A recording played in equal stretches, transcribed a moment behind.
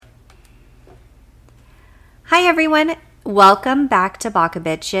Hi everyone, welcome back to Baka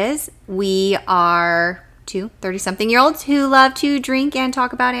Bitches. We are two 30-something-year-olds who love to drink and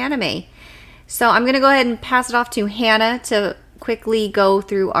talk about anime. So I'm going to go ahead and pass it off to Hannah to quickly go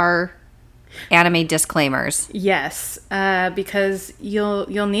through our anime disclaimers. Yes, because you'll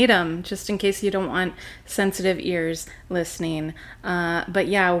need them just in case you don't want sensitive ears listening. But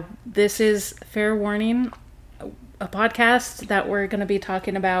yeah, this is fair warning, a podcast that we're going to be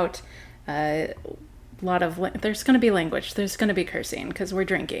talking about there's going to be language, there's going to be cursing because we're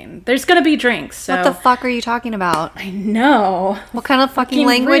drinking, there's going to be drinks. So what the fuck are you talking about? I know. What kind of fucking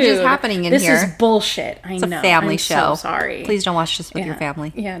language is happening in here? This is bullshit. It's a family show. So sorry. Please don't watch this with your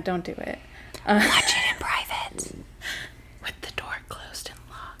family. Yeah, don't do it. Watch it in private. With the door closed and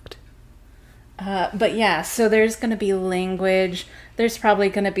locked. But yeah, so there's going to be language. There's probably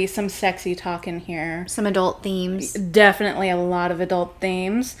going to be some sexy talk in here. Some adult themes. Definitely a lot of adult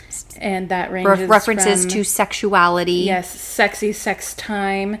themes. And that ranges references to sexuality. Yes, sexy sex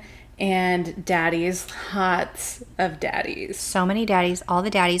time and daddies. Lots of daddies. So many daddies. All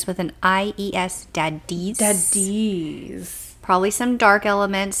the daddies with an I-E-S. Daddies. Daddies. Probably some dark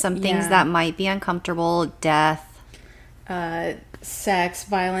elements, some things that might be uncomfortable, death, sex,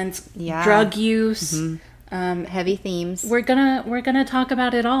 violence, drug use, heavy themes. We're gonna talk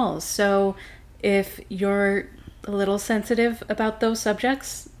about it all. So if you're a little sensitive about those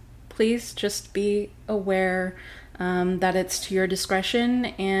subjects, please just be aware that it's to your discretion,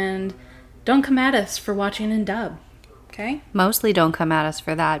 and don't come at us for watching in dub. Okay? Mostly don't come at us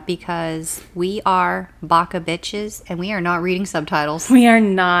for that because we are Baka Bitches and we are not reading subtitles. We are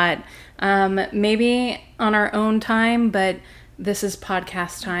not. Maybe on our own time, but this is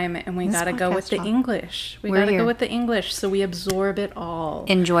podcast time and we gotta go with the English. We gotta go with the English so we absorb it all.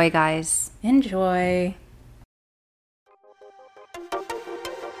 Enjoy, guys. Enjoy.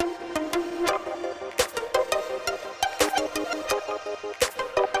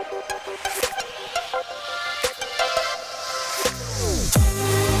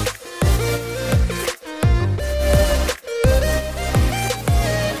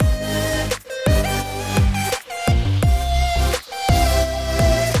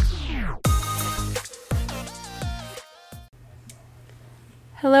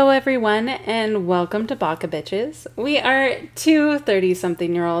 Hello everyone, and welcome to Baka Bitches. We are two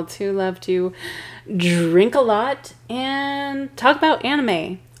 30-something-year-olds who love to drink a lot and talk about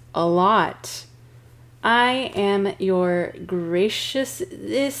anime a lot. I am your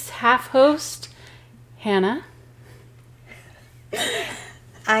gracious half-host, Hannah.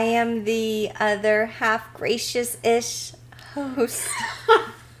 I am the other half gracious-ish host,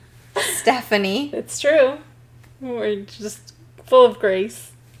 Stephanie. It's true. We're just full of grace.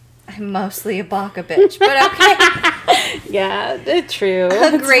 I'm mostly a Baka bitch, but okay. Yeah, it's true.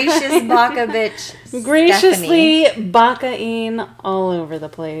 A gracious Baka bitch. Graciously Baka-ing all over the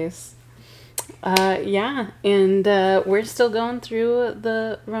place. And we're still going through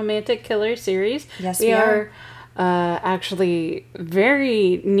the Romantic Killer series. Yes, we are. Actually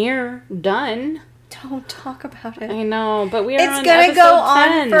very near done. Don't talk about it. I know, but we are on episode 10. It's gonna go on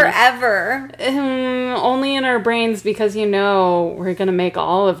 10. forever. Only in our brains because, we're gonna make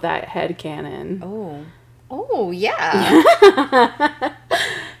all of that headcanon. Oh, yeah.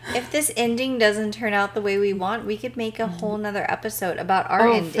 If this ending doesn't turn out the way we want, we could make a whole nother episode about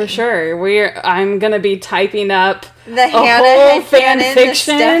our ending. For sure. I'm gonna be typing up the Hannah headcanon, the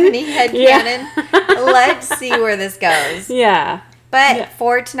Stephanie headcanon. Let's see where this goes. Yeah. But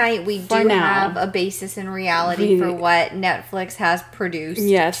for tonight, we do have a basis in reality for what Netflix has produced.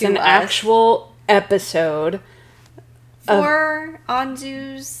 Yes, an actual episode. For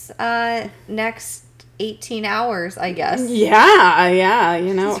Anzu's next 18 hours, I guess. Yeah.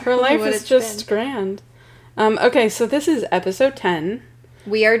 Her life is just grand. Okay, so this is episode 10.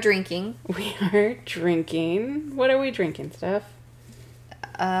 We are drinking. What are we drinking, Steph?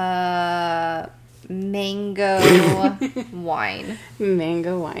 Mango wine.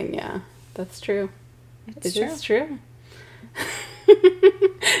 Mango wine, yeah. That's true. It is true.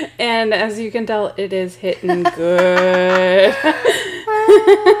 And as you can tell, it is hitting good.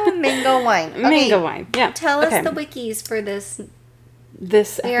 Mango wine. Okay. Mango wine, yeah. Tell us the wikis for this.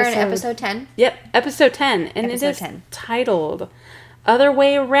 We are in episode 10? Yep, episode 10. And it is titled Other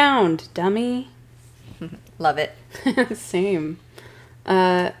Way Around, Dummy. Love it. Same.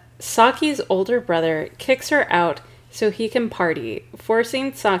 Saki's older brother kicks her out so he can party,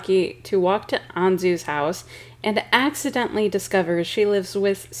 forcing Saki to walk to Anzu's house and accidentally discovers she lives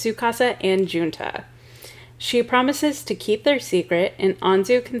with Tsukasa and Junta. She promises to keep their secret, and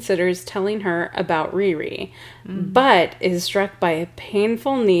Anzu considers telling her about Riri, but is struck by a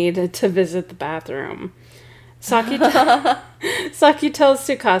painful need to visit the bathroom. Saki tells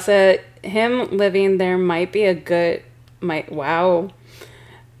Tsukasa him living there might be a good... Wow.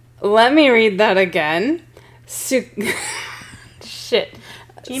 Let me read that again. Shit.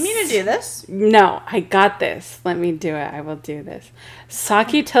 Do you mean to do this? No, I got this. Let me do it. I will do this.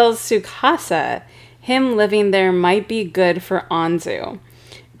 Saki tells Tsukasa him living there might be good for Anzu.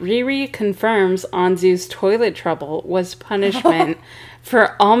 Riri confirms Anzu's toilet trouble was punishment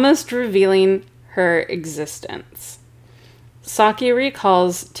for almost revealing her existence. Saki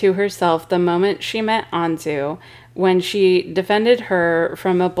recalls to herself the moment she met Anzu when she defended her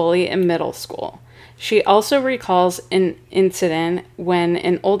from a bully in middle school. She also recalls an incident when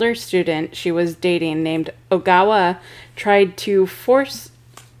an older student she was dating named Ogawa tried to force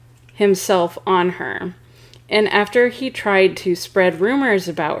himself on her. And after he tried to spread rumors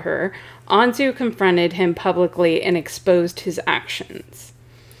about her, Anzu confronted him publicly and exposed his actions.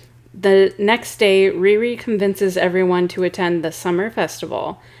 The next day, Riri convinces everyone to attend the summer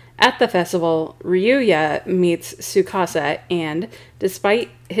festival. At the festival, Ryuya meets Tsukasa and, despite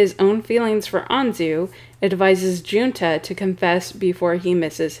his own feelings for Anzu, advises Junta to confess before he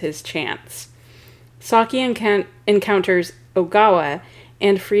misses his chance. Saki encounters Ogawa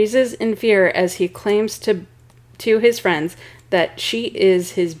and freezes in fear as he claims to his friends that she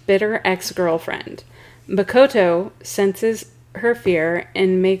is his bitter ex-girlfriend. Makoto senses her fear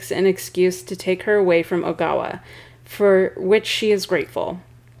and makes an excuse to take her away from Ogawa, for which she is grateful.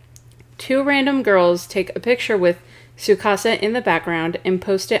 Two random girls take a picture with Tsukasa in the background and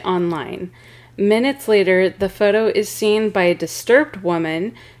post it online. Minutes later, the photo is seen by a disturbed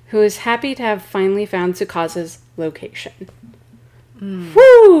woman who is happy to have finally found Tsukasa's location.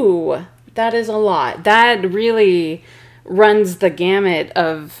 Whew! That is a lot. That really runs the gamut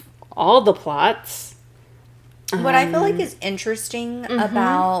of all the plots. What I feel like is interesting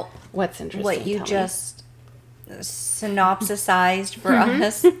about What's interesting? what you Tell me. just synopsisized for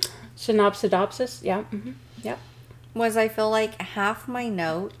us Synopsidopsis? Yeah. Mm-hmm. Yep. was I feel like half my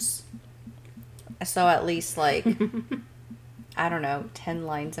notes, so at least like, I don't know, 10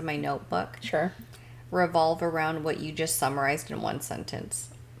 lines in my notebook Sure. revolve around what you just summarized in one sentence.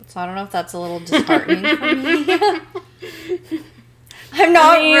 So I don't know if that's a little disheartening for me. I'm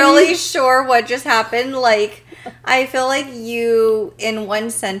not really sure what just happened. Like, I feel like you, in one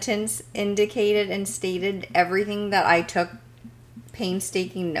sentence, indicated and stated everything that I took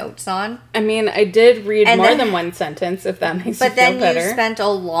painstaking notes on. I mean, I did read And more then- than one sentence, if that makes you But feel then better. you spent a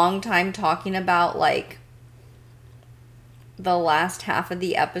long time talking about, like, the last half of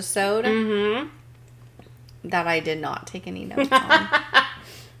the episode that I did not take any notes on.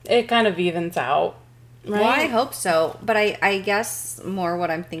 It kind of evens out, right? Well, I hope so. But I guess more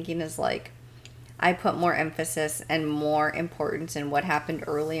what I'm thinking is, like, I put more emphasis and more importance in what happened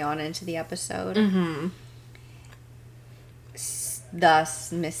early on into the episode.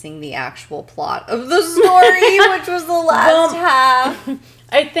 Thus missing the actual plot of the story, which was the last half.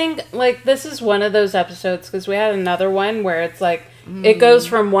 I think, like, this is one of those episodes, because we had another one where it's like, it goes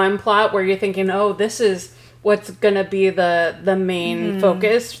from one plot where you're thinking, oh, this is what's gonna be the main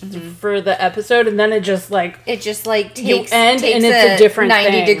focus for the episode, and then it just, like, takes and it's a different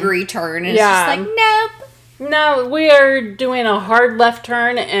 90-degree turn, and Yeah. it's just like, nope. no, we are doing a hard left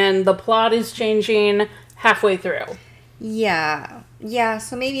turn, and the plot is changing halfway through. Yeah,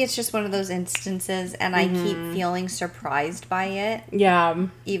 so maybe it's just one of those instances, and I keep feeling surprised by it, Yeah.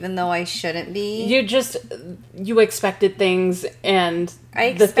 even though I shouldn't be. You expected things, and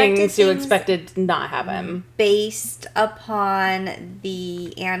I the expected things you things expected did not happen. Based upon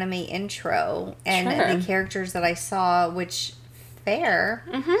the anime intro and Sure. the characters that I saw, which, fair.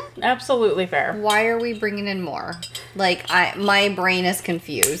 Absolutely fair. Why are we bringing in more? Like, my brain is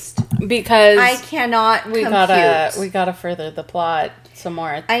confused. Because I cannot we compute. gotta further the plot some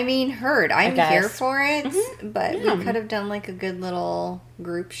more. I mean, I'm guess. here for it, but we could have done like a good little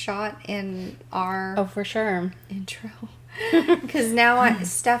group shot in our Oh, for sure. intro. Because now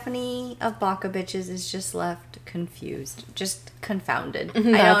Stephanie of Baka Bitches is just left confused, just confounded. I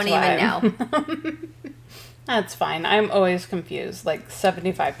don't even know. That's fine. I'm always confused, like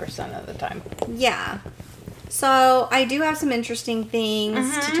 75% of the time. Yeah. So I do have some interesting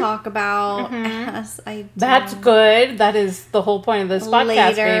things to talk about. As I do That's good. That is the whole point of this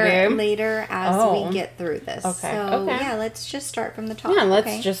podcast, baby. later as Oh. we get through this. Okay, So okay. yeah, let's just start from the top. Yeah, let's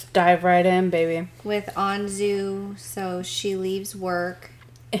okay? just dive right in, baby. With Anzu, so she leaves work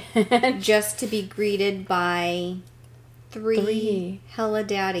just to be greeted by three hella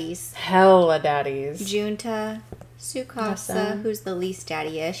daddies. Hella daddies. Junta, Tsukasa, Awesome. who's the least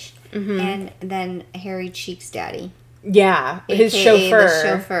daddy-ish, and then Harry Cheek's daddy. Yeah, his AKA chauffeur. The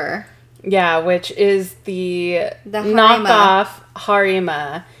chauffeur. Yeah, which is the Harima. knockoff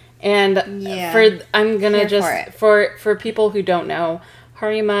Harima. And I'm gonna for people who don't know,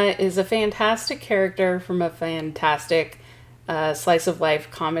 Harima is a fantastic character from a fantastic slice of life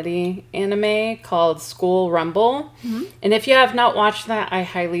comedy anime called School Rumble. Mm-hmm. And if you have not watched that, I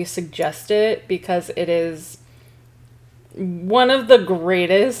highly suggest it because it is one of the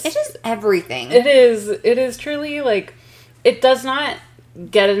greatest. It's just everything. It is truly like, it does not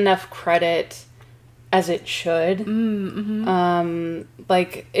get enough credit as it should. Mm-hmm.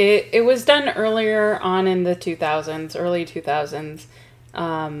 Like it was done earlier on in the 2000s, early 2000s.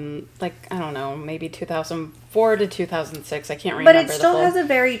 Like, I don't know, maybe 2004 to 2006. I can't remember. But it still has a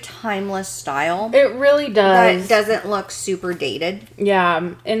very timeless style. It really does. That doesn't look super dated.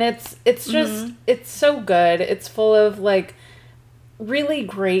 Yeah, and it's just, it's so good. It's full of, like, really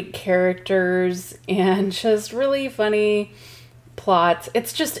great characters and just really funny plots.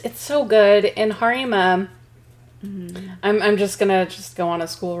 It's so good. And Harima, I'm just gonna go on a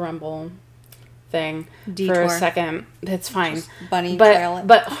School Rumble thing Detour. For a second. It's fine. Just bunny trail it.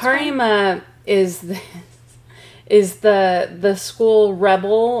 But Harima is the school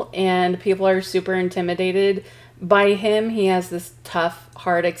rebel, and people are super intimidated by him. He has this tough,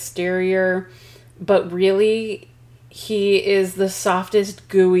 hard exterior, but really he is the softest,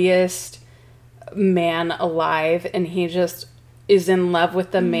 gooeyest man alive, and he just is in love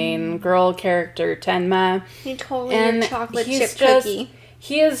with the main girl character, Tenma. He totally your chocolate chip cookie.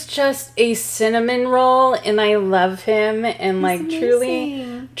 He is just a cinnamon roll, and I love him. And he's like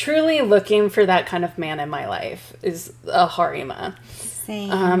amazing. truly looking for that kind of man in my life is a Harima.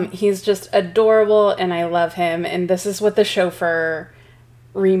 Same. He's just adorable, and I love him. And this is what the chauffeur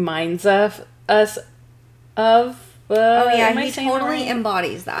reminds us of. He totally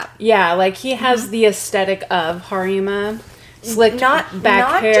embodies that. Yeah, like he has the aesthetic of Harima. Slicked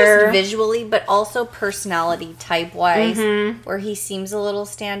back hair. Not just visually, but also personality type-wise, where he seems a little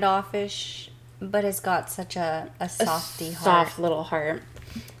standoffish, but has got such a softy heart. Soft little heart.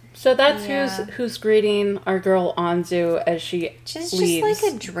 So that's who's greeting our girl Anzu as she leaves. Just like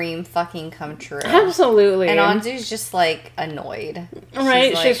a dream fucking come true. Absolutely. And Anzu's just like annoyed.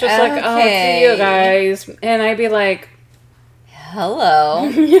 Right? She's just like, oh, see you guys. And I'd be like, hello.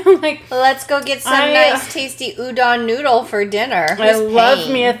 Like, let's go get some nice tasty udon noodle for dinner. I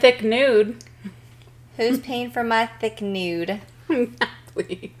love me a thick nude. Who's paying for my thick nude?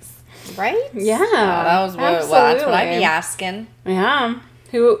 Please. Right? Yeah. That's what I'd be asking. Yeah.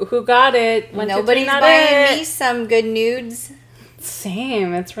 Who got it? Nobody's buying me some good nudes.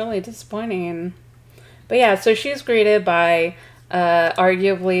 Same. It's really disappointing. But yeah, so she's greeted by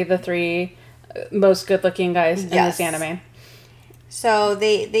arguably the three most good-looking guys in this anime. So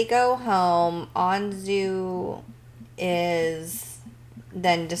they go home. Anzu is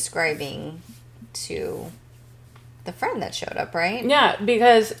then describing to the friend that showed up, right? Yeah,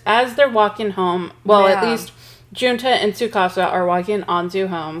 because as they're walking home, at least Junta and Tsukasa are walking Anzu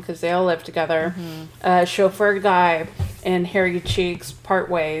home because they all live together. Chauffeur Guy and Hairy Cheeks part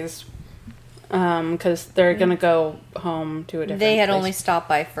ways because they're going to go home to a different They had place. only stopped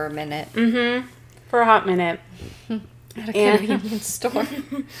by for a minute. For a hot minute. At a convenience store.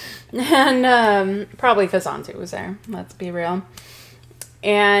 And probably because Anzu was there. Let's be real.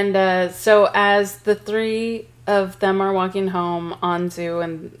 And so as the three of them are walking home, Anzu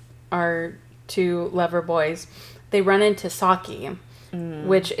and our two lover boys, they run into Saki,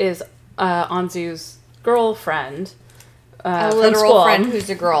 which is Anzu's girlfriend. A literal friend who's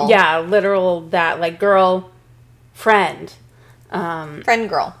a girl. Yeah, literal that, like, girl, friend. Friend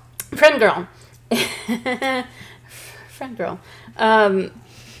girl. Friend girl. Friend girl. The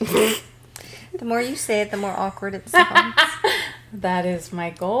more you say it, the more awkward it sounds. That is my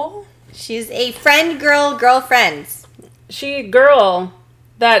goal. She's a friend girl, girlfriends. She girl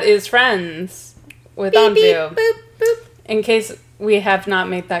that is friends with Anzu. Beep, boop, boop. In case we have not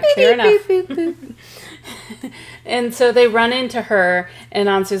made that clear enough. Boop, boop, boop. And so they run into her, and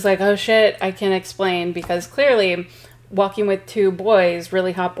Anzu's like, oh shit, I can't explain, because clearly walking with two boys,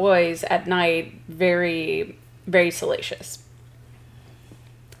 really hot boys, at night, very, very salacious.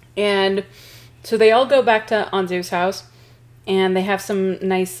 And so they all go back to Anzu's house, and they have some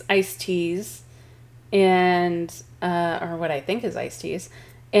nice iced teas, and, or what I think is iced teas,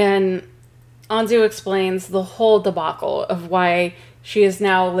 and Anzu explains the whole debacle of why she is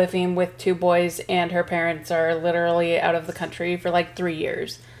now living with two boys and her parents are literally out of the country for like 3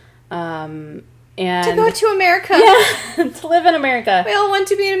 years. And to go to America. Yeah, to live in America. We all want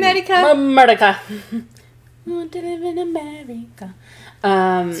to be in America. America. Want to live in America.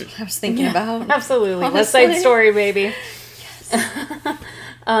 That's what I was thinking about. Absolutely. Honestly. West Side Story, baby. Yes.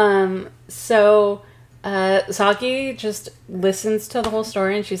 So Saki just listens to the whole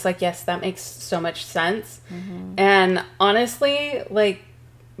story and she's like, yes, that makes so much sense. Mm-hmm. And honestly, like,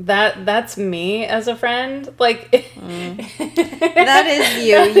 that's me as a friend. Like, that is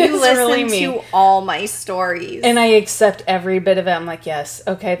you. You listen really to all my stories. And I accept every bit of it. I'm like, yes,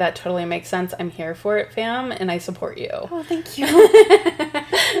 okay, that totally makes sense. I'm here for it, fam, and I support you. Oh, thank you.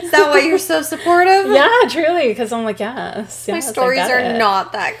 Is that why you're so supportive? Yeah, truly, because I'm like, yes. My stories are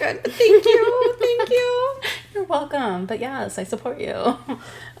not that good. But thank you. Thank you. You're welcome. But yes, I support you.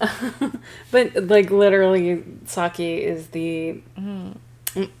 But, like, literally, Saki is the...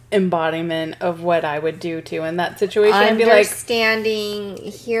 embodiment of what I would do too in that situation. Understanding,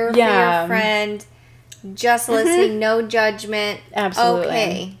 here for your friend, just listening, no judgment. Absolutely.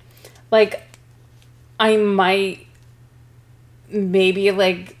 Okay. Like, I might maybe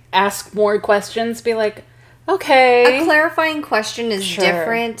like ask more questions, be like, okay. A clarifying question is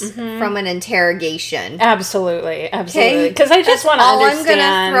different from an interrogation. Absolutely. Because I just want to understand. All I'm going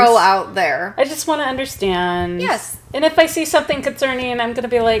to throw out there. I just want to understand. Yes. And if I see something concerning, I'm going to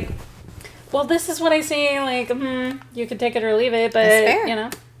be like, well, this is what I see. Like, you can take it or leave it. But, that's fair. You know.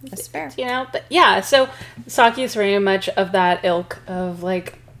 That's fair. You know, but yeah. So Saki is very much of that ilk of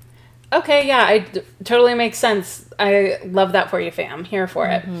like, okay, yeah, totally makes sense. I love that for you, fam. Here for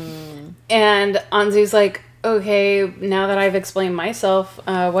it. And Anzu's like, okay, now that I've explained myself,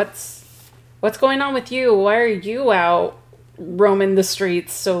 what's going on with you? Why are you out roaming the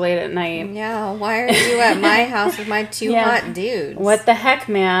streets so late at night? Yeah, why are you at my house with my two hot dudes? What the heck,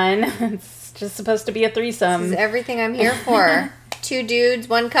 man? It's just supposed to be a threesome. This is everything I'm here for. 2 dudes,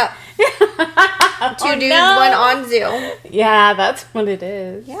 1 cup. 2 dudes, 1 Anzu. Yeah, that's what it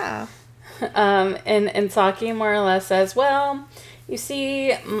is. Yeah. And Saki more or less says, well, you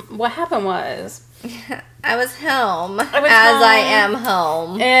see, what happened was... I was home, I am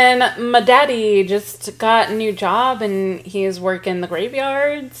home. And my daddy just got a new job, and he's working the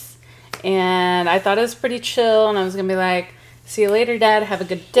graveyards. And I thought it was pretty chill, and I was going to be like, see you later, Dad, have a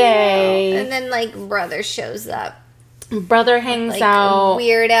good day. And then, like, brother shows up. Brother hangs out.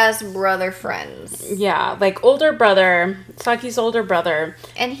 Weird-ass brother friends. Yeah, like, older brother, Saki's older brother.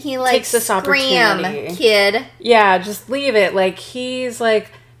 And he, like, takes this opportunity. Kid. Yeah, just leave it. Like, he's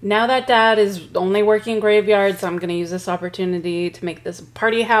like... Now that Dad is only working graveyards, I'm going to use this opportunity to make this a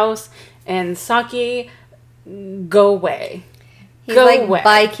party house. And Saki, go away. He's like, away.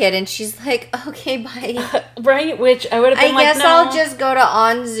 Bye, kid. And she's like, okay, bye. Right? Which I would have been like, I guess I'll just go to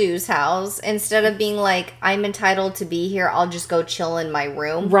Anzu's house. Instead of being like, I'm entitled to be here, I'll just go chill in my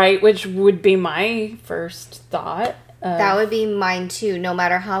room. Right, which would be my first thought. That would be mine too, no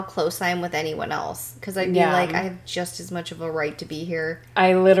matter how close I am with anyone else. Because I'd be like, I have just as much of a right to be here.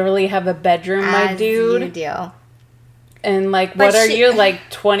 I literally have a bedroom, my dude. You do. And like, what are you, like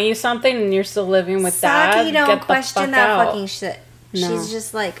 20-something and you're still living with Dad? Saki don't question that fucking shit. No. She's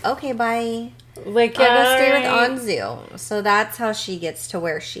just like, okay, bye. Like, I'll go stay with Anzu. So that's how she gets to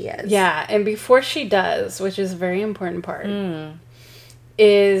where she is. Yeah, and before she does, which is a very important part,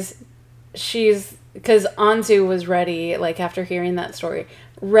 is she's... Because Anzu was ready, like, after hearing that story,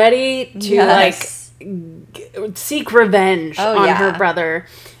 ready to, like, seek revenge on her brother.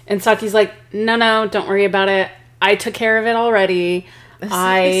 And Saki's like, no, don't worry about it. I took care of it already.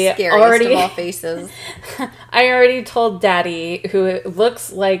 I already... of all faces. I already told Daddy, who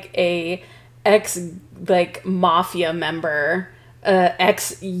looks like a like, mafia member,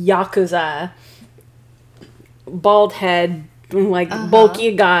 ex-Yakuza, bald head, like,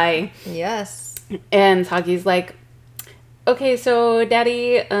 bulky guy. Yes. And Saki's like, okay, so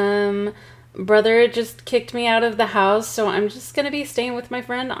Daddy, brother just kicked me out of the house, so I'm just gonna be staying with my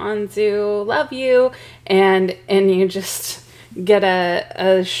friend Anzu. Love you. And you just get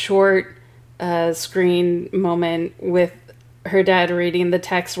a short screen moment with her dad reading the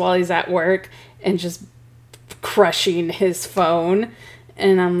text while he's at work and just crushing his phone.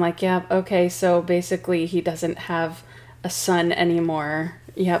 And I'm like, yeah, okay, so basically he doesn't have a son anymore.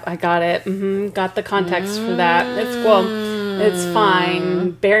 Yep, I got it. Got the context for that. It's cool. It's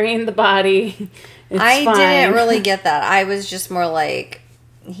fine. Burying the body. I didn't really get that. I was just more like,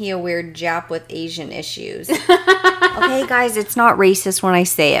 he a weird Jap with Asian issues. Okay, guys, it's not racist when I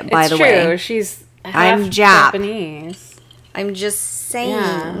say it, by the way. It's true. She's half Japanese. I'm just saying.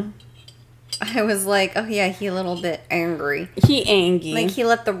 Yeah. I was like, oh yeah, he a little bit angry. He angry. Like, he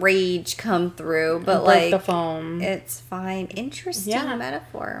let the rage come through, but like the phone. It's fine. Interesting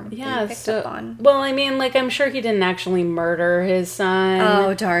metaphor. Yeah, well, I mean, like, I'm sure he didn't actually murder his son.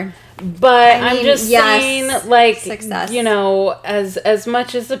 Oh, darn. But I'm just saying, like, success. You know, as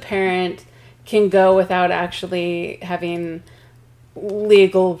much as a parent can go without actually having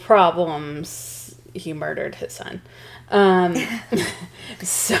legal problems, he murdered his son.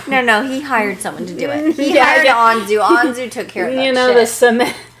 So No, he hired someone to do it. He hired Anzu. Anzu took care of that shit.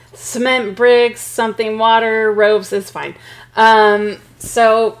 The cement bricks, something water, ropes, it's fine.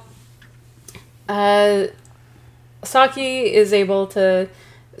 So Saki is able to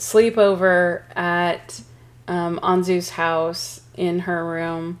sleep over at Anzu's house in her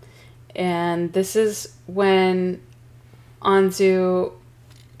room, and this is when Anzu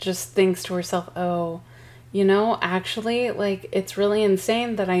just thinks to herself, oh, actually, like, it's really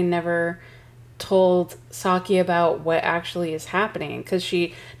insane that I never told Saki about what actually is happening, because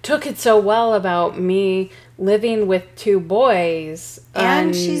she took it so well about me living with 2 boys.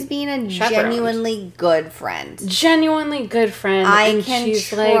 And she's being a genuinely good friend. Genuinely good friend. I can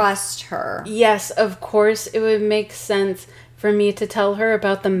trust her. Yes, of course, it would make sense for me to tell her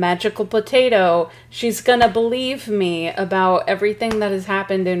about the magical potato. She's gonna believe me about everything that has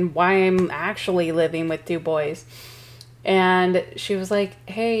happened and why I'm actually living with 2 boys. And she was like,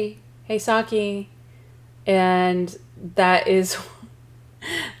 hey, Saki. And that is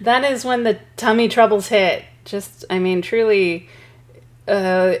when the tummy troubles hit. Truly,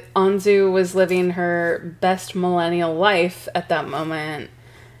 Anzu was living her best millennial life at that moment,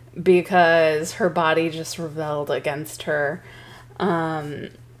 because her body just rebelled against her.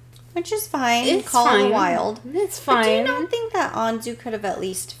 Which is fine. It's Call fine. it wild. It's fine. But do you not think that Anzu could have at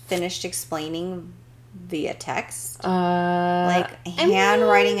least finished explaining via text?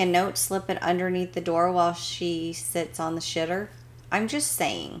 Handwriting a note, slip it underneath the door while she sits on the shitter? I'm just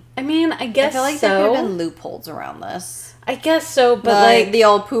saying. I guess so. I feel like there could have been loopholes around this. I guess so, but like the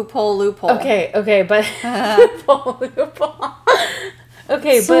old poop hole loophole. Okay, but loophole.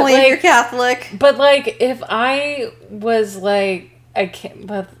 Okay, so but like you're Catholic. But like, if I was like,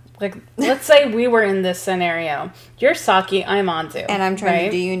 let's say we were in this scenario. You're Saki, I'm Anzu, and I'm trying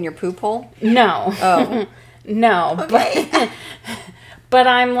to do you in your poop hole. No. Oh. No. Okay. But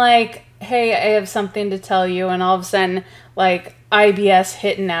I'm like, hey, I have something to tell you, and all of a sudden, like, IBS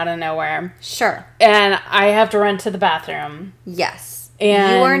hitting out of nowhere. Sure. And I have to run to the bathroom. Yes.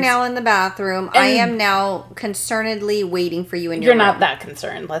 And you are now in the bathroom. I am now concernedly waiting for you in your You're room. not that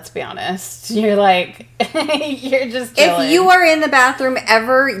concerned, let's be honest. You're like, you're just chilling. If you are in the bathroom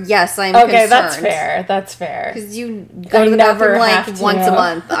ever, yes, I'm concerned. Okay, that's fair. That's fair. Because you go to the bathroom like once a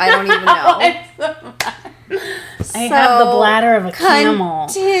month. I don't even know. I have the bladder of a camel.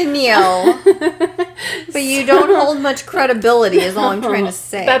 Continue. But you don't hold much credibility is all I'm trying to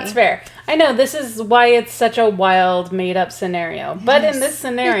say. That's fair. I know, this is why it's such a wild, made-up scenario. Yes, but in this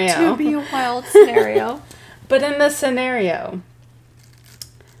scenario... It would be a wild scenario. But in this scenario...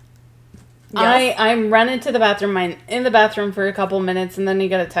 Yes. I'm running to the bathroom. I'm in the bathroom for a couple minutes, and then you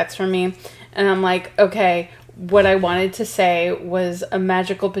get a text from me. And I'm like, okay, what I wanted to say was a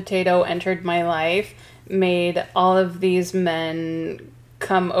magical potato entered my life, made all of these men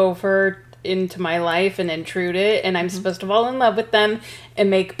come over into my life and intrude it, and I'm supposed to fall in love with them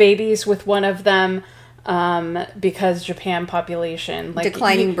and make babies with one of them, because Japan population, like,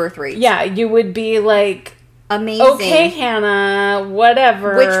 declining birth rates. Yeah, you would be like, amazing. Okay, Hannah,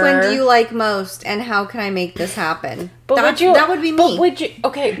 whatever. Which one do you like most, and how can I make this happen? But that would be me. But would you?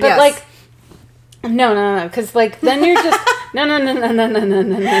 Okay, but yes. like, no, because like then you're just no.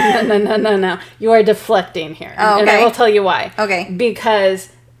 You are deflecting here, oh, okay. And I will tell you why. Okay, because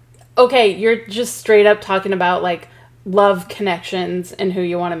you're just straight up talking about like love connections and who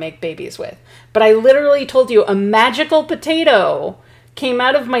you want to make babies with. But I literally told you a magical potato came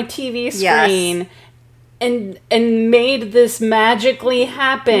out of my TV screen. Yes. And made this magically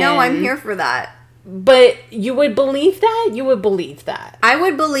happen. No, I'm here for that. But you would believe that? You would believe that. I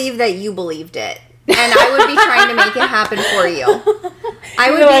would believe that you believed it. And I would be trying to make it happen for you.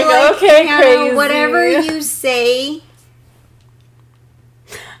 I would be like, okay, Hannah, crazy. Whatever you say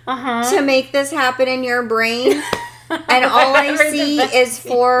to make this happen in your brain. And all I see is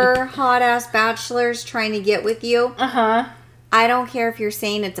 4 hot-ass bachelors trying to get with you. I don't care if you're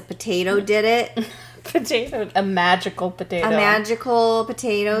saying it's a potato did it. A magical potato. A magical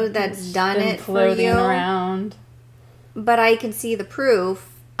potato that's done it for floating you. Around. But I can see the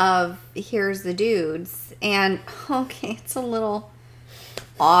proof of here's the dudes. And, okay, it's a little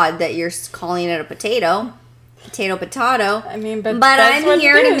odd that you're calling it a potato. Potato. I mean, but I'm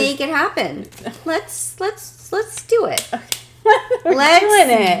here to make it happen. Let's do it. We're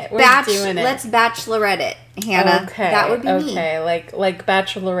doing it. Let's bachelorette it, Hannah. Okay. That would be me. Okay, like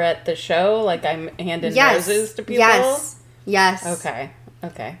Bachelorette the show? Like I'm handing yes. roses to people? Yes. Okay.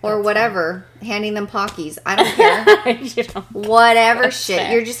 Okay. Or whatever. Handing them Pockies. I don't care. You don't. Whatever That's shit.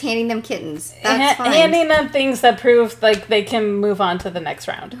 fair. You're just handing them kittens. That's fine. Handing them things that prove like they can move on to the next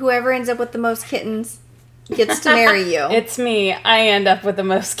round. Whoever ends up with the most kittens gets to marry you. It's me. I end up with the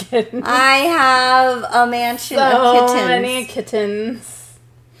most kittens. I have a mansion of kittens. So many kittens.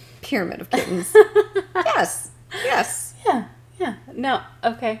 Pyramid of kittens. Yes. Yes. Yeah. No.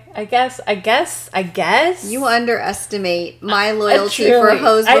 Okay. I guess. You underestimate my loyalty Truly. for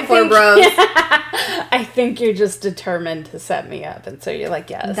hoes before bros. I think you're just determined to set me up, and so you're like,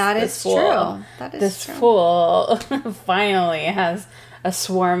 yes, That this is fool, true. That is this true. fool finally has a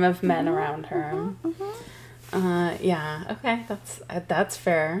swarm of men around her. Yeah. Okay. That's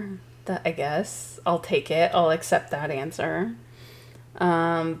fair. That, I guess I'll take it. I'll accept that answer.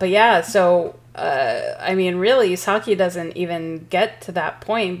 But yeah, so, I mean, really, Saki doesn't even get to that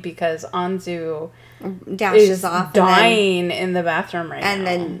point because Anzu Dashes is off dying in the bathroom right now. and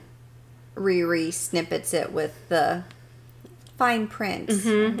then Riri snippets it with the fine print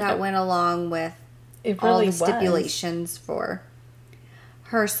that went along with it all really the was. stipulations for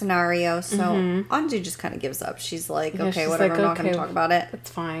her scenario. So Anzu just kind of gives up. She's like, Yeah, okay, she's whatever, like, I'm not going to okay, talk about it. It's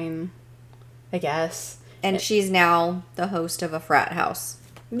fine, I guess. And she's now the host of a frat house,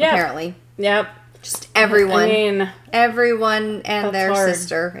 Yep. apparently. Yep. Just everyone. I mean, Everyone and That's their hard.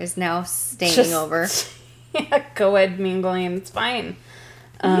 sister is now staying just over. Yeah, co-ed mingling. It's fine.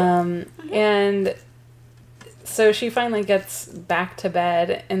 And so she finally gets back to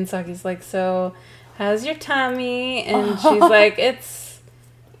bed, and Saki's like, "So, how's your tummy?" And she's like, "It's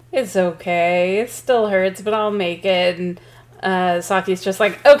okay. It still hurts, but I'll make it." And Saki's just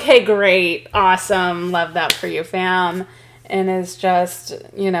like, "Okay, great, awesome, love that for you, fam," and is just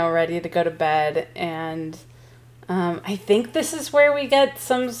ready to go to bed. And I think this is where we get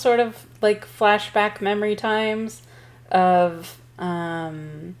some sort of like flashback memory times of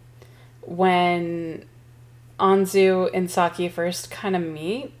when Anzu and Saki first kind of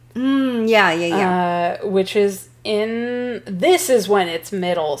meet. Yeah. Which is this is when it's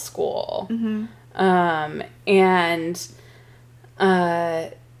middle school. And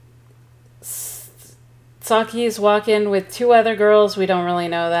Saki is walking with two other girls, we don't really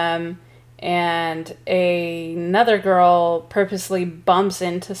know them, and another girl purposely bumps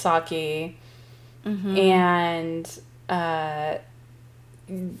into Saki, and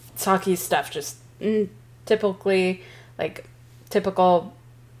Saki's stuff just typical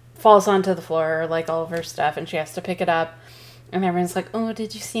falls onto the floor, like all of her stuff, and she has to pick it up. And everyone's like, "Oh,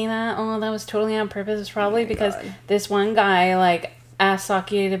 did you see that? Oh, that was totally on purpose. It's probably because this one guy, like, asked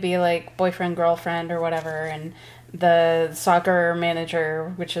Saki to be, like, boyfriend, girlfriend, or whatever, and the soccer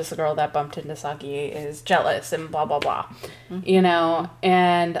manager, which is the girl that bumped into Saki, is jealous, and blah, blah, blah."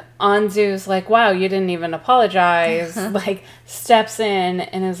 And Anzu's like, "Wow, you didn't even apologize," like, steps in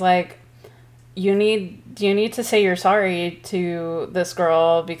and is like, do you need to say you're sorry to this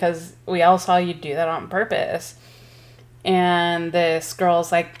girl because we all saw you do that on purpose? And this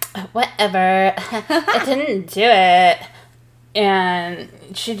girl's like, "Whatever, I didn't do it. And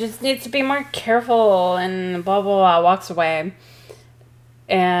she just needs to be more careful," and blah, blah, blah, walks away.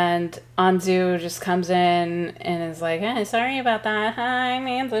 And Anzu just comes in and is like, "Hey, sorry about that. Hi, I'm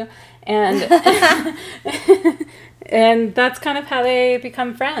Anzu." And, and that's kind of how they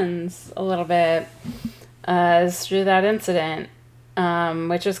become friends a little bit, is through that incident.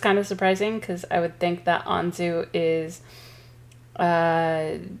 Which is kind of surprising because I would think that Anzu is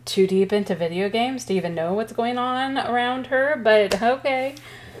too deep into video games to even know what's going on around her, but okay.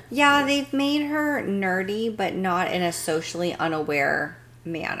 Yeah, they've made her nerdy, but not in a socially unaware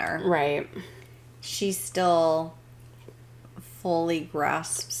manner. Right. She still fully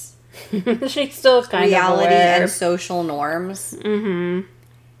grasps She's still kind reality of aware. and social norms.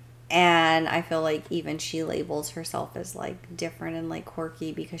 And I feel like even she labels herself as, like, different and, like,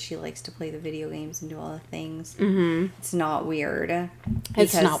 quirky because she likes to play the video games and do all the things. It's not weird.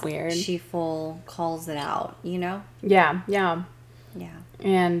 It's not weird. She full calls it out, you know? Yeah.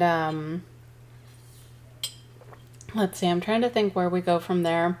 And, let's see, I'm trying to think where we go from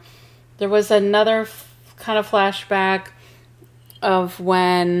there. There was another kind of flashback of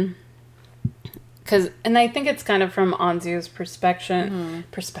when... and I think it's kind of from Anzu's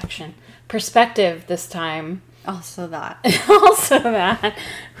perspective this time. Also that.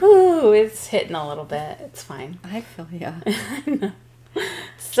 Whew, it's hitting a little bit. It's fine. I feel ya.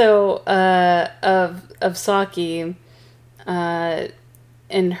 So, of Saki,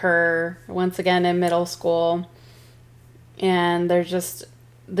 in her, once again in middle school, and they're just,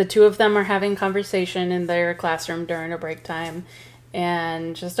 the two of them are having conversation in their classroom during a break time,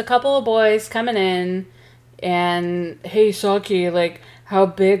 and just a couple of boys coming in, and, "Hey, Saki, like, how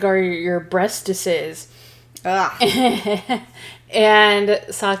big are your breastises? Ugh. And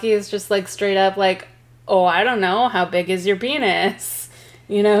Saki is just like straight up like, oh, I don't know, how big is your penis?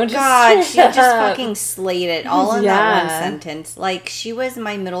 You know, just God, she just up. fucking slayed it all in that one sentence. Like, she was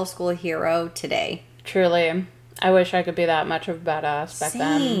my middle school hero today. Truly. I wish I could be that much of a badass back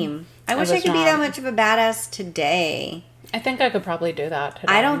then. Same. I wish I could be that much of a badass today. I think I could probably do that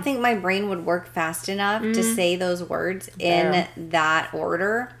today. I don't think my brain would work fast enough to say those words in that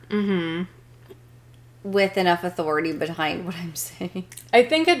order. Mm-hmm. With enough authority behind what I'm saying. I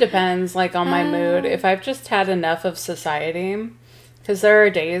think it depends, like, on my mood. If I've just had enough of society, because there are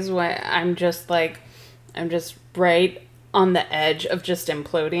days when I'm just right on the edge of just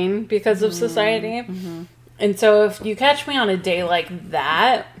imploding because of society. Mm-hmm. And so if you catch me on a day like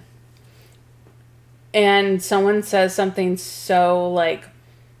that, and someone says something so, like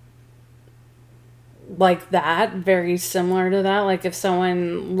that, very similar to that, like if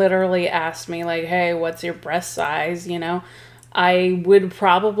someone literally asked me, like, hey, what's your breast size, you know, I would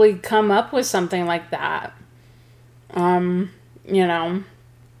probably come up with something like that, you know,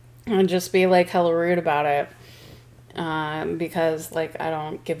 and just be, like, hella rude about it, because, like, I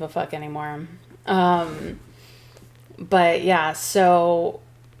don't give a fuck anymore, but, yeah, so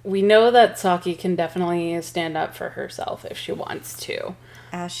we know that Saki can definitely stand up for herself if she wants to.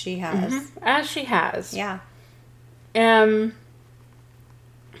 As she has. Mm-hmm. As she has. Yeah.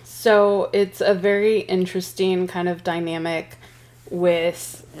 So it's a very interesting kind of dynamic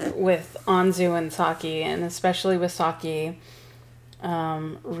with Anzu and Saki, and especially with Saki,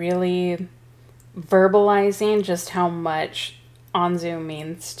 really verbalizing just how much Anzu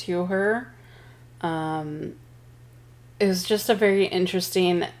means to her. It was just a very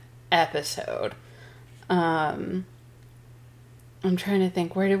interesting episode. I'm trying to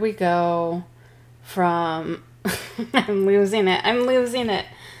think, where did we go from... I'm losing it.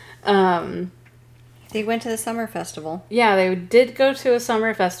 They went to the summer festival. Yeah, they did go to a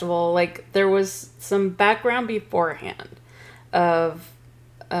summer festival. Like, there was some background beforehand of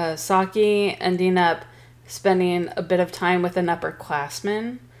Saki ending up spending a bit of time with an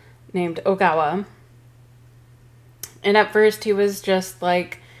upperclassman named Ogawa. And at first he was just,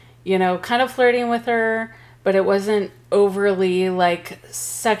 like, you know, kind of flirting with her, but it wasn't overly, like,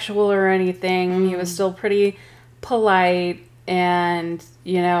 sexual or anything. He was still pretty polite, and,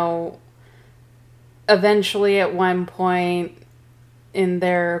 you know, eventually at one point in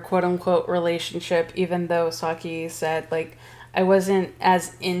their quote-unquote relationship, even though Saki said, like, I wasn't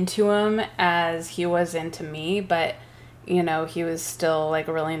as into him as he was into me, but, you know, he was still, like,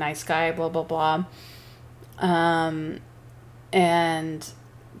 a really nice guy, blah, blah, blah. And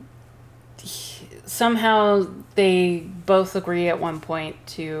somehow they both agree at one point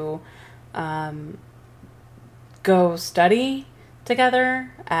to go study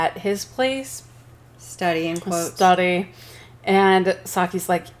together at his place. Study in quotes. Study. And Saki's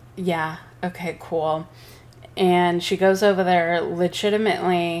like, yeah, okay, cool. And she goes over there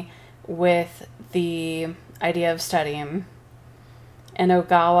legitimately with the idea of studying. And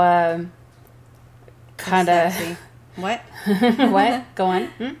Ogawa kind of... What? What? Go on.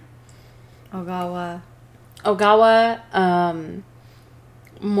 Ogawa,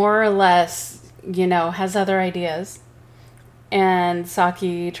 more or less, you know, has other ideas. And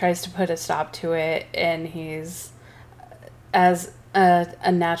Saki tries to put a stop to it, and he's, as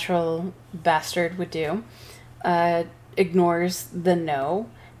a natural bastard would do, ignores the no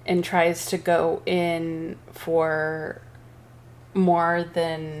and tries to go in for more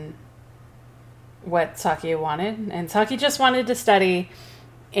than what Saki wanted. And Saki just wanted to study,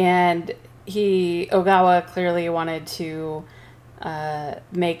 and Ogawa clearly wanted to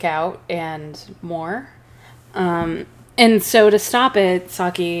make out and more. And so to stop it,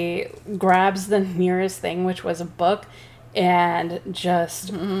 Saki grabs the nearest thing, which was a book, and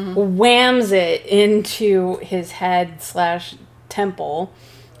just whams it into his head / temple,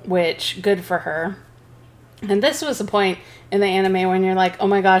 which, good for her. And this was the point in the anime when you're like, oh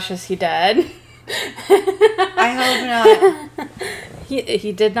my gosh, is he dead? I hope not.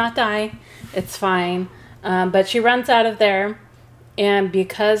 He did not die. It's fine. But she runs out of there. And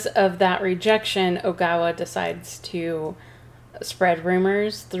because of that rejection, Ogawa decides to spread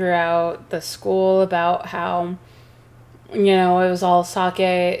rumors throughout the school about how, you know, it was all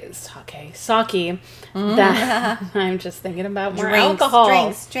Saki. That I'm just thinking about more alcohol.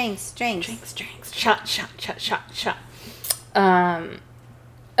 Drinks. Shot.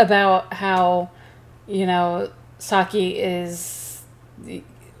 About how, you know, Saki is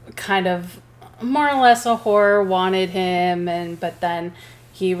kind of more or less a whore, wanted him, but then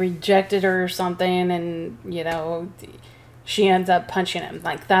he rejected her or something, and, you know, she ends up punching him.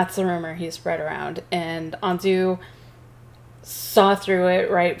 Like, that's the rumor he spread around. And Anzu saw through it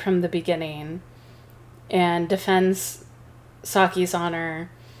right from the beginning and defends Saki's honor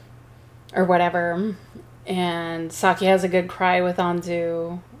or whatever. And Saki has a good cry with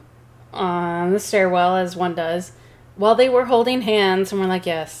Anzu on the stairwell, as one does, while they were holding hands. And we're like,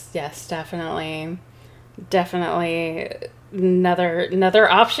 yes, definitely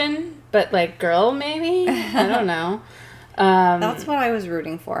another option, but like girl, maybe. I don't know. That's what I was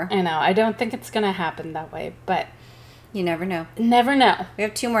rooting for. I know. I don't think it's gonna happen that way, but you never know. Never know. We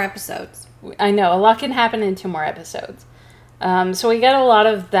have 2 more episodes. I know. A lot can happen in 2 more episodes. So we get a lot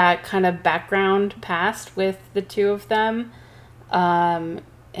of that kind of background past with the 2 of them. And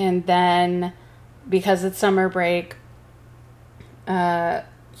then, because it's summer break,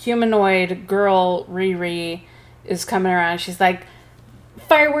 humanoid girl Riri is coming around. She's like,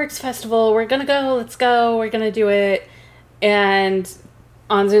 fireworks festival, we're gonna go, let's go, we're gonna do it. And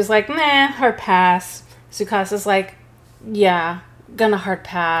Anzu's like, nah, hard pass. Tsukasa's like, yeah, gonna hard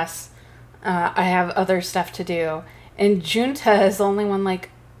pass. I have other stuff to do. And Junta is the only one like,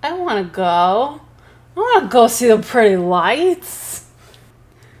 I want to go. I want to go see the pretty lights.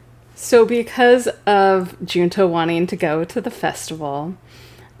 So because of Junta wanting to go to the festival,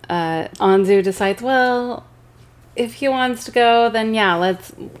 Anzu decides, well, if he wants to go, then yeah,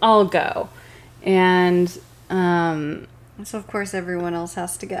 let's all go. And so of course everyone else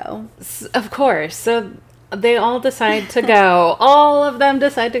has to go. Of course. So they all decide to go. All of them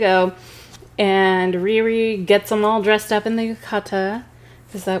decide to go. And Riri gets them all dressed up in the yukata.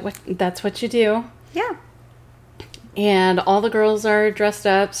 That's what you do? Yeah. And all the girls are dressed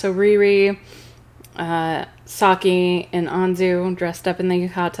up. So Riri, Saki, and Anzu dressed up in the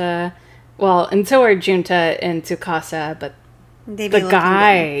yukata. Well, and so are Junta and Tsukasa, but the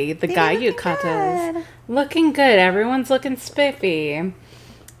guy yukata is looking good. Everyone's looking spiffy.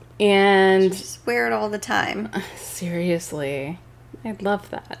 And just wear it all the time. Seriously. I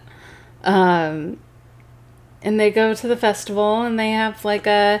love that. And they go to the festival and they have like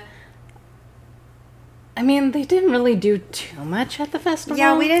they didn't really do too much at the festival.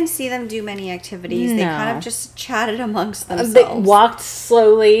 Yeah, we didn't see them do many activities. No. They kind of just chatted amongst themselves. They walked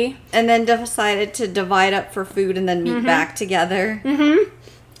slowly. And then decided to divide up for food and then meet back together. Mm-hmm.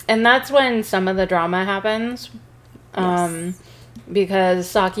 And that's when some of the drama happens. Yes. Because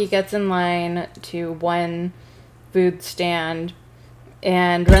Saki gets in line to one food stand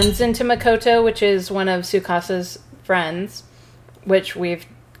and runs into Makoto, which is one of Tsukasa's friends, which we've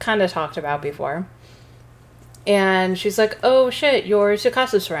kind of talked about before. And she's like, oh shit, you're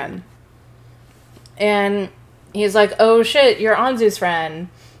Tsukasa's friend. And he's like, oh shit, you're Anzu's friend.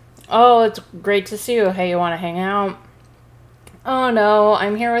 Oh, it's great to see you. Hey, you want to hang out? Oh no,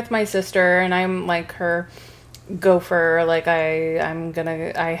 I'm here with my sister and I'm like her gopher. Like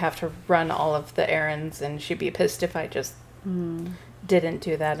I have to run all of the errands and she'd be pissed if I just didn't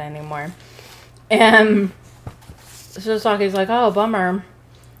do that anymore. And so Saki's like, oh, bummer.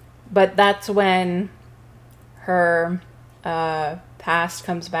 But that's when her past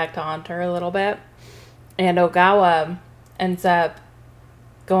comes back to haunt her a little bit. And Ogawa ends up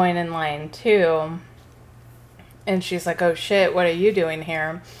going in line too. And she's like, oh shit, what are you doing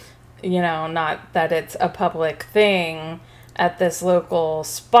here? You know, not that it's a public thing at this local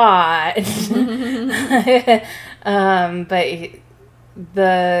spot.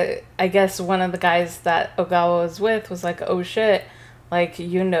 But I guess one of the guys that Ogawa was with was like, oh shit, like,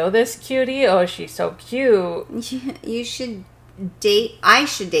 you know this cutie? Oh, she's so cute. You should date, I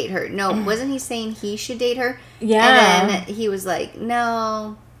should date her. No, wasn't he saying he should date her? Yeah. And then he was like,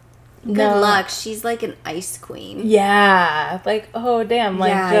 no, good luck. She's like an ice queen. Yeah. Like, oh damn,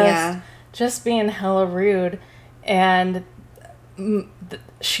 like just being hella rude. And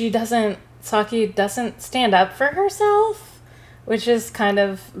Saki doesn't stand up for herself, which is kind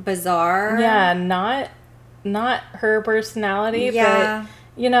of bizarre. Yeah, not her personality, but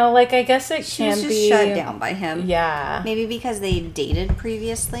you know, like I guess it she can was just be shut down by him. Yeah. Maybe because they dated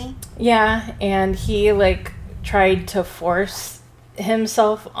previously. Yeah, and he like tried to force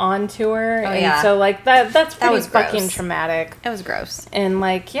himself onto her. Oh, and so like that's pretty fucking gross. traumatic. That was gross. And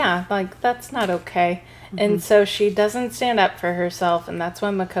like, yeah, like that's not okay. And so she doesn't stand up for herself, and that's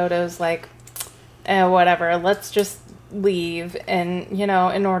when Makoto's like, whatever, let's just leave, and, you know,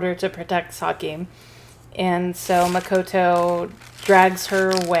 in order to protect Saki. And so Makoto drags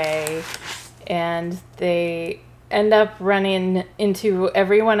her away, and they end up running into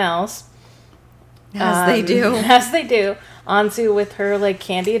everyone else. As they do. As they do. Anzu with her, like,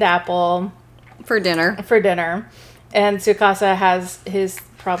 candied apple. For dinner. And Tsukasa has his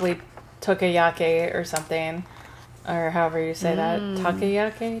probably tokayake or something. or however you say that.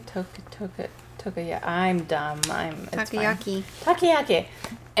 Takoyaki? Takoyaki. I'm dumb. It's fine. Takoyaki. Takoyaki.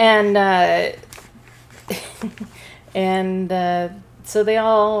 And, so they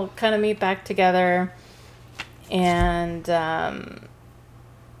all kind of meet back together. And,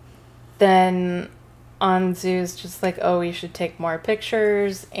 then Anzu's just like, oh, we should take more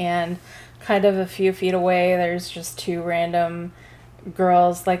pictures. And kind of a few feet away, there's just two random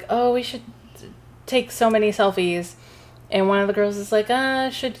girls like, oh, we should take so many selfies. And one of the girls is like,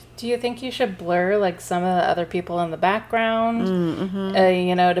 do you think you should blur like some of the other people in the background?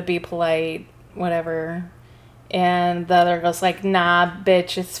 To be polite, whatever. And the other girl's like, nah,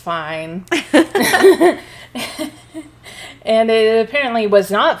 bitch, it's fine. And it apparently was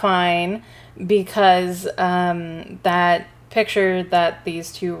not fine because that picture that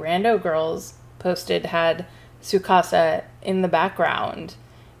these two rando girls posted had Tsukasa in the background.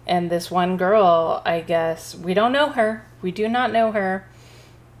 And this one girl, I guess, we don't know her. We do not know her.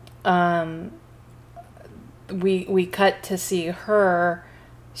 We cut to see her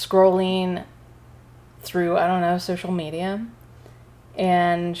scrolling through, I don't know, social media.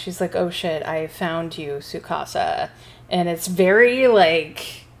 And she's like, oh shit, I found you, Tsukasa. And it's very,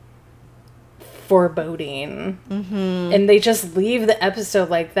 like, foreboding. And they just leave the episode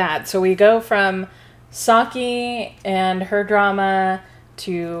like that. So we go from Saki and her drama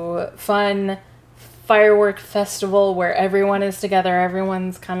to fun firework festival where everyone is together,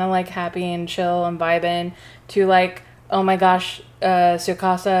 everyone's kind of like happy and chill and vibing, to like, oh my gosh,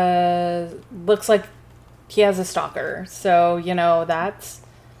 Tsukasa looks like he has a stalker. So,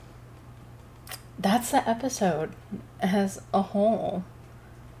 that's the episode as a whole.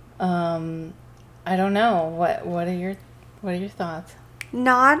 I don't know. What are your thoughts?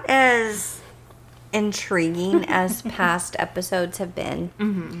 Not as intriguing as past episodes have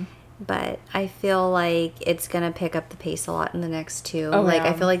been. But I feel like it's going to pick up the pace a lot in the next two. Oh, like,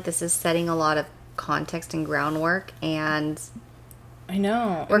 yeah. I feel like this is setting a lot of context and groundwork, and I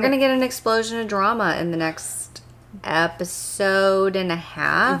know. we're going to get an explosion of drama in the next episode and a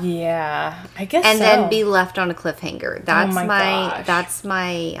half. Yeah, I guess and so. then be left on a cliffhanger. That's gosh. That's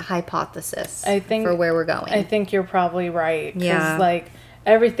my hypothesis, I think, for where we're going. I think you're probably right. 'Cause, Yeah. like,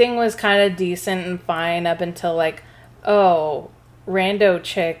 everything was kind of decent and fine up until, like, oh, rando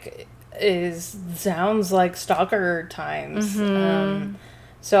chick sounds like stalker times.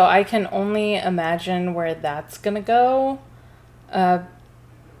 So I can only imagine where that's gonna go,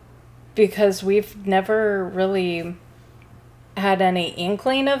 because we've never really had any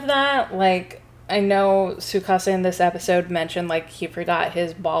inkling of that. Like, I know Tsukasa in this episode mentioned, like, he forgot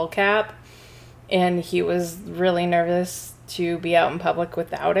his ball cap and he was really nervous to be out in public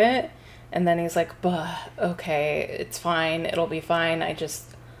without it. And then he's like, okay, it's fine. It'll be fine.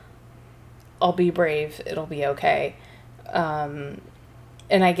 I'll be brave. It'll be okay. And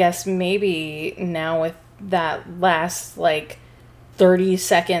I guess maybe now with that last, like, 30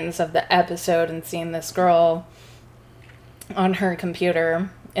 seconds of the episode and seeing this girl on her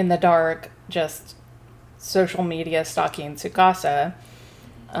computer in the dark, just social media stalking Tsukasa,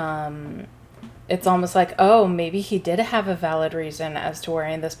 it's almost like, oh, maybe he did have a valid reason as to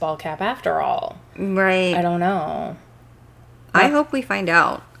wearing this ball cap after all. Right. I don't know. I hope we find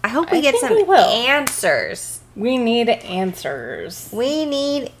out. I hope we get some answers. We need answers. We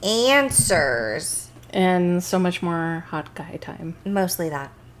need answers. And so much more hot guy time. Mostly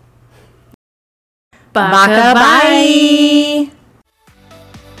that. Baka bye!